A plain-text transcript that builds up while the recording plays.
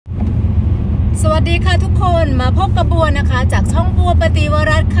สวัสดีค่ะทุกคนมาพบกับบัวนะคะจากช่องบัวปฏิว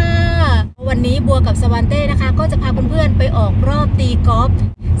รัตน์ค่ะวันนี้บัวกับสวานเต้นะคะก็จะพาเพื่อนๆไปออกรอบตีกอล์ฟ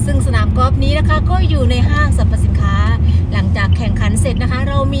ซึ่งสนามกอล์ฟนี้นะคะก็อยู่ในห้างสรรพสินค้าหลังจากแข่งขันเสร็จนะคะ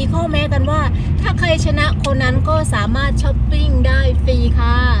เรามีข้อแม้กันว่าถ้าใครชนะคนนั้นก็สามารถช้อปปิ้งได้ฟรี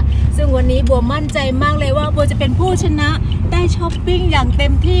ค่ะซึ่งวันนี้บัวมั่นใจมากเลยว่าบัวจะเป็นผู้ชนะได้ช้อปปิ้งอย่างเต็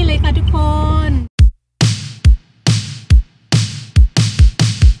มที่เลยค่ะทุกคน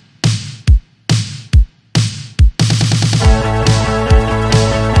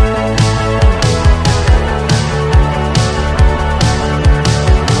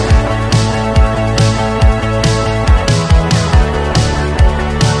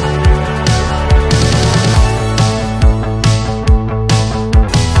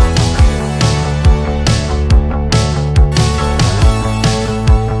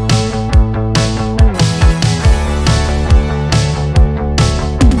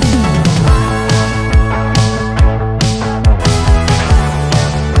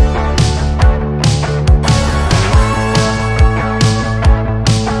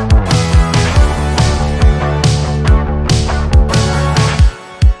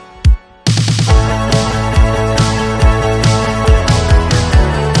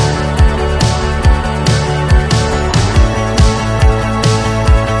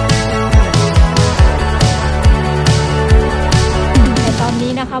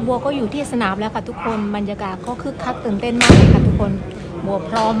บัวก็อยู่ที่สนามแล้วค่ะทุกคนบรรยากาศก็คึกคักตื่นเต้นมากเลยค่ะทุกคนบัว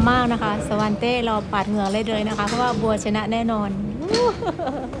พร้อมมากนะคะสวานเต้เราปาดเหงื่อเลยนะคะเพราะว่าบัวชนะแน่นอน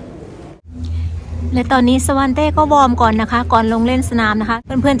และตอนนี้สวานเต้ก็วอร์มก่อนนะคะก่อนลงเล่นสนามนะคะ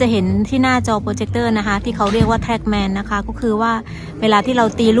เพื่อนๆจะเห็นที่หน้าจอโปรเจคเตอร์นะคะที่เขาเรียกว่าแทร็กแมนนะคะก็คือว่าเวลาที่เรา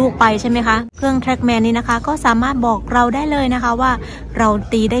ตีลูกไปใช่ไหมคะเครื่องแทร็กแมนนี้นะคะก็สามารถบอกเราได้เลยนะคะว่าเรา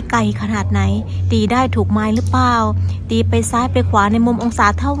ตีได้ไกลขนาดไหนตีได้ถูกไม้หรือเปล่าตีไปซ้ายไปขวาในมุมองศา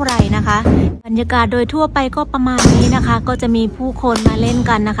เท่าไหร่นะคะบรรยากาศโดยทั่วไปก็ประมาณนี้นะคะก็จะมีผู้คนมาเล่น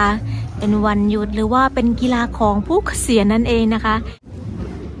กันนะคะเป็นวันหยุดหรือว่าเป็นกีฬาของผู้เกษียณนั่นเองนะคะ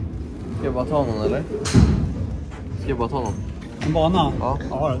Ska jag bara ta någon eller? Ska jag bara ta någon? En bana?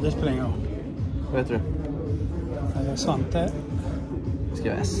 Ja, det spelar ingen roll. Vad heter du? Svante. Ska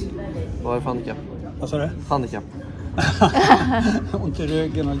jag S? Vad är det för handikapp? Vad sa du? Handikapp. Ont i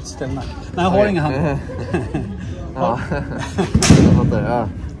ryggen och lite ställnack. Nej, jag har ingen handikapp. Ja, jag fattar. Ja.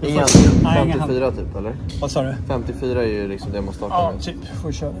 Ingen 54 typ eller? Vad sa du? 54 är ju liksom det man startar med. Ja, typ. Får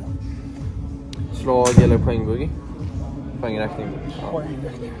vi köra det. Slag eller poängbuggy? Poängräkning. Ja.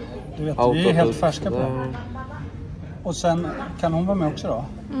 Poängräkning. Du vet, vi är helt färska på det. Och sen, kan hon vara med också då?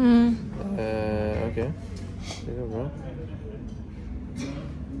 Okej. Det går bra.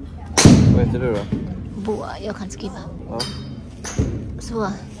 Vad heter du då? Boa, jag kan skriva. Ja. Så.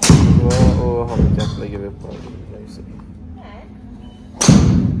 Så och handikapp lägger vi upp på längst upp.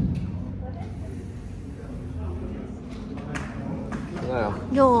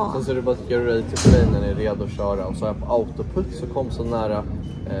 Ja. Sen så är det bara att göra ready till play när ni är redo att köra. Och så här på autoput så kom så nära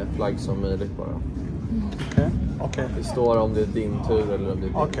flagg som möjligt bara. Okej. Det står om det är din tur eller om det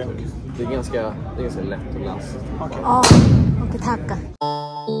är din tur. Det är ganska lätt att läsa. Okej, tack.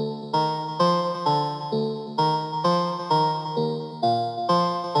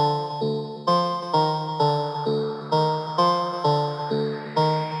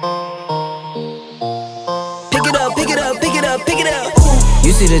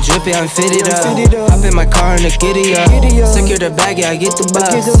 You see the drippy, I'm fitted up. Hop in my car and the giddy up. Secure the bag, yeah, I get the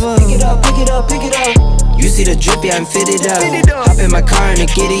bus. Pick it up, pick it up, pick it up. You see the drippy, I'm fitted up. Hop in my car and the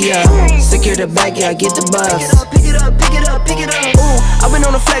giddy up. Secure the bag, yeah, I get the bus. Pick it up, pick it up, pick it up. Ooh, I've been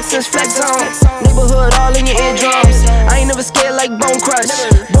on the flex since flex zone. Neighborhood all in your eardrums. I ain't never scared like Bone Crush.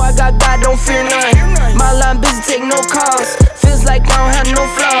 Boy, I got God, don't fear none. My line busy, take no calls. Feels like I don't have no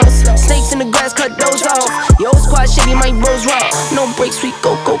flaws. Snakes in the grass, cut those off. Your old squad shady, my bros raw. No breaks, we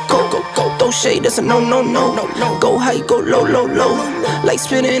go, go, go, go, go. Throw shade, that's a no, no, no. Go high, go low, low, low. Like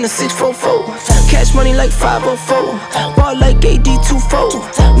spinning in a 644. Cash money like 504. Ball like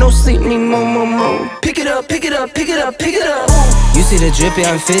AD24. No sleep, need more, more, more. Pick it up, pick it up, pick it up, pick it up. You see the drippy,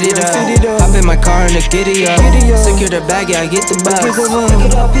 I'm fitted up. Hop in my car and the giddy up. Secure the bag, yeah, I get the bus. Pick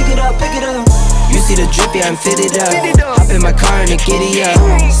it up, pick it up, pick it up. You see the drippy, I'm fitted up. Hop in my car and the giddy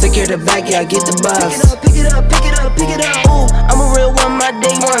up. Secure the bag, yeah, I get the bus. Pick it up, pick it up, pick it up, pick it up. Ooh, I'm a real one, my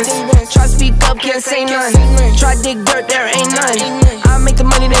day ones. Try speak up, can't say none. Try dig dirt, there ain't none. I make the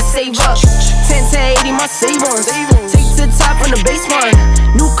money that save up. 10 to 80, my save ones. Take to the top from the base one.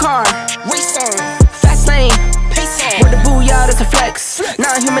 New car, race on. Fast lane, pace on. With the booyah, that's a flex.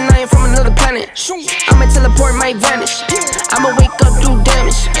 Not human, I ain't from another planet. I'ma teleport, might vanish. I'ma wake up, do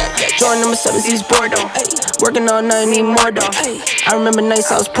damage. Join number 7, East Bordeaux. Working all night, need more though. I remember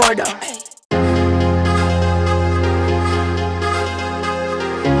nights I was poor though.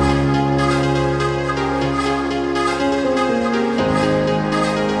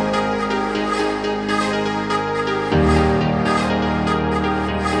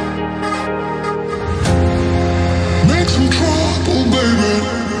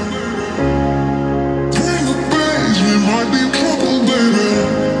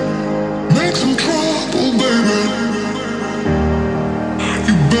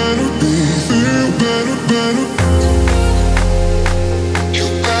 I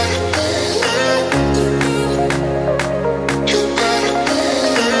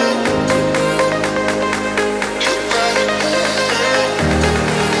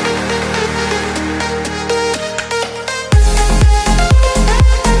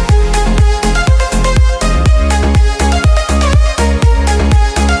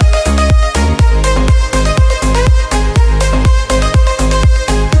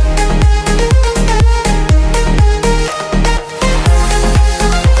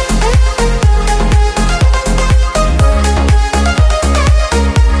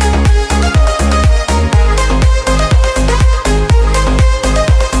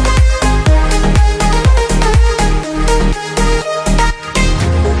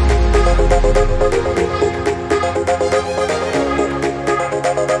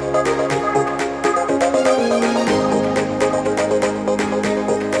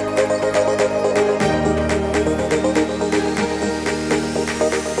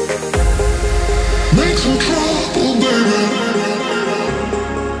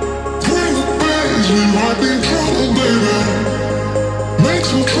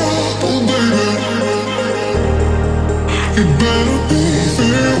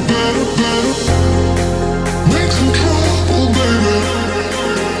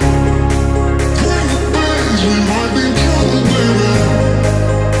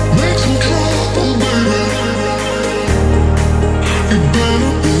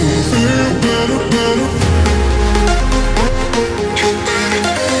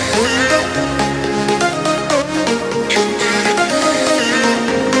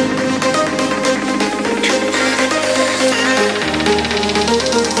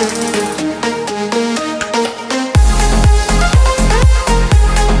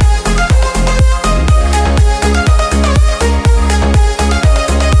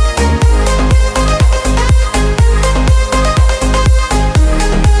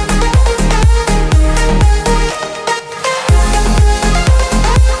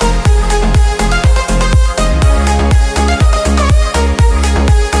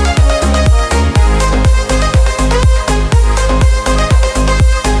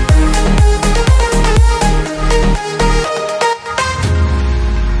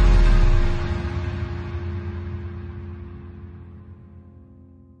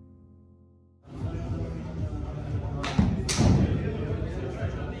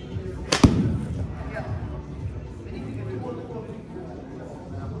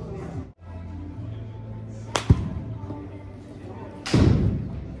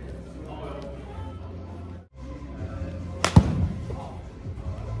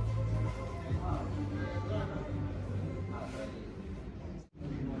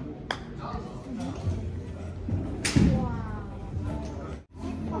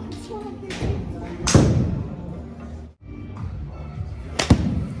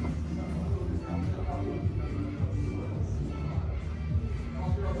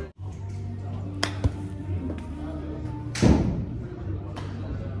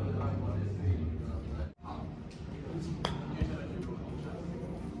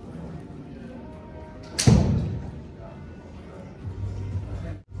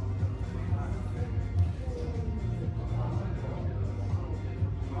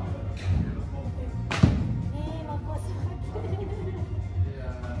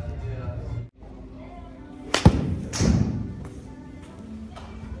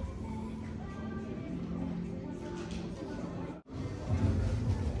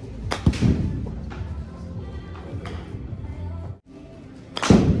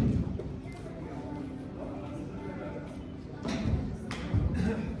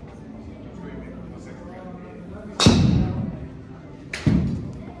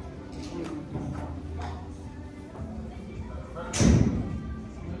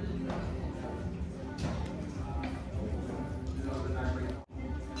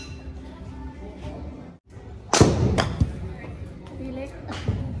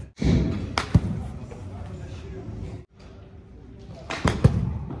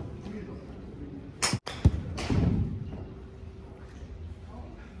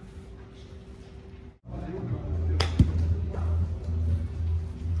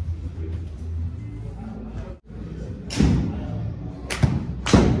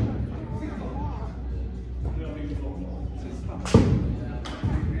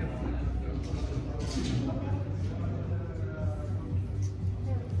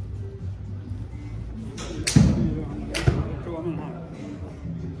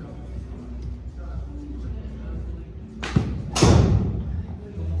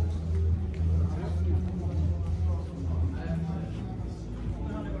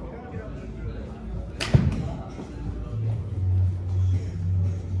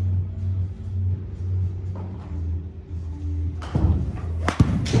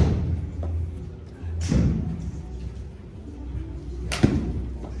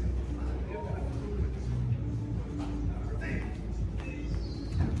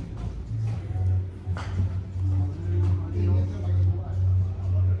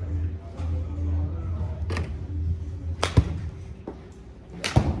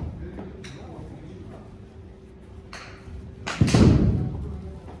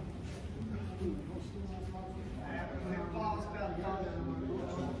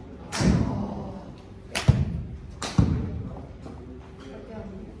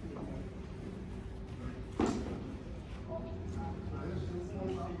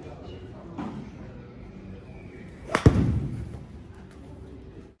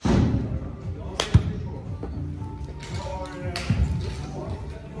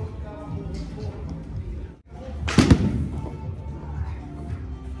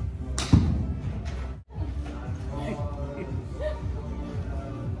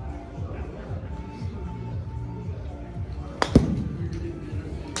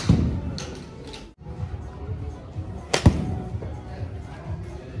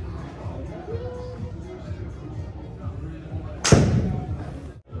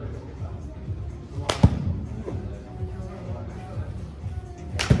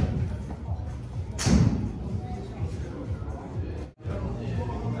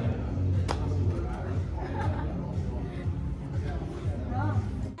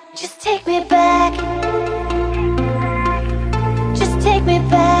take me back. Just take me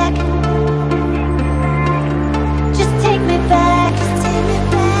back.